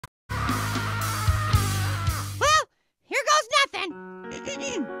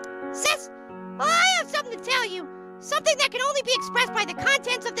Sis, I have something to tell you. Something that can only be expressed by the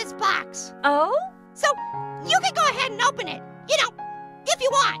contents of this box. Oh? So, you can go ahead and open it. You know, if you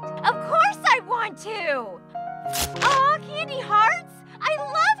want. Of course I want to! Aw, candy hearts! I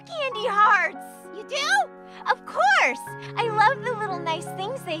love candy hearts! You do? Of course! I love the little nice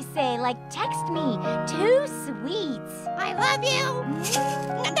things they say, like text me, too sweet. I love you.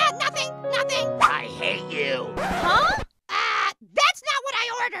 Nothing. I hate you. Huh? That's not what I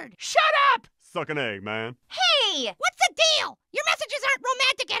ordered. Shut up! Suck an egg, man. Hey! What's the deal? Your messages aren't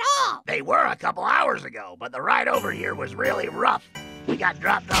romantic at all. They were a couple hours ago, but the ride over here was really rough. We got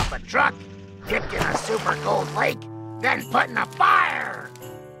dropped off a truck, dipped in a super cold lake, then put in a fire.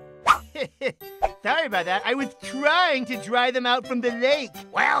 Sorry about that. I was trying to dry them out from the lake.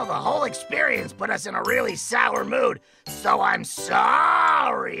 Well, the whole experience put us in a really sour mood, so I'm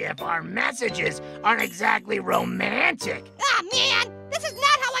sorry if our messages aren't exactly romantic. Ah, man, this is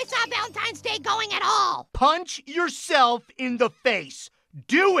not how I saw Valentine's Day going at all. Punch yourself in the face.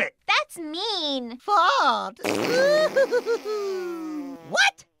 Do it. That's mean. Fault.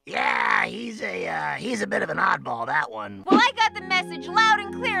 What? Yeah, he's a bit of an oddball, that one. Well, I got the message loud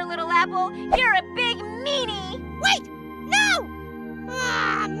and clear, little apple. You're a big meanie. Wait, no!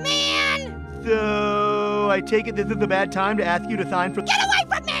 Ah, man! So, I take it this is a bad time to ask you to sign for... Get away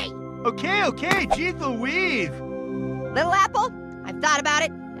from me! Okay, geez Louise. Little Apple, I've thought about it,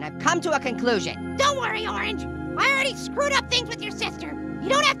 and I've come to a conclusion. Don't worry, Orange. I already screwed up things with your sister. You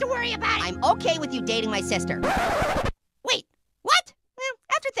don't have to worry about it. I'm okay with you dating my sister. Wait, what? Well,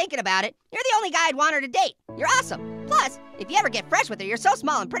 after thinking about it, you're the only guy I'd want her to date. You're awesome. Plus, if you ever get fresh with her, you're so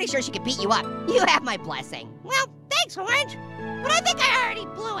small, I'm pretty sure she could beat you up. You have my blessing. Well, thanks, Orange. But I think I already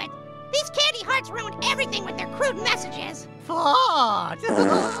blew it. These candy hearts ruined everything with their crude messages. Fault.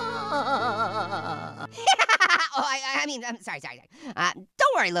 I'm sorry.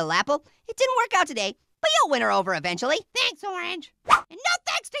 Don't worry, little Apple. It didn't work out today, but you'll win her over eventually. Thanks, Orange. And no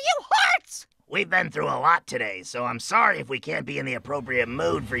thanks to you, Hearts! We've been through a lot today, so I'm sorry if we can't be in the appropriate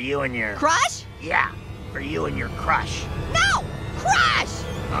mood for you and your... Crush? Yeah, for you and your crush. No! Crush!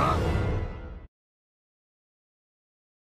 Huh?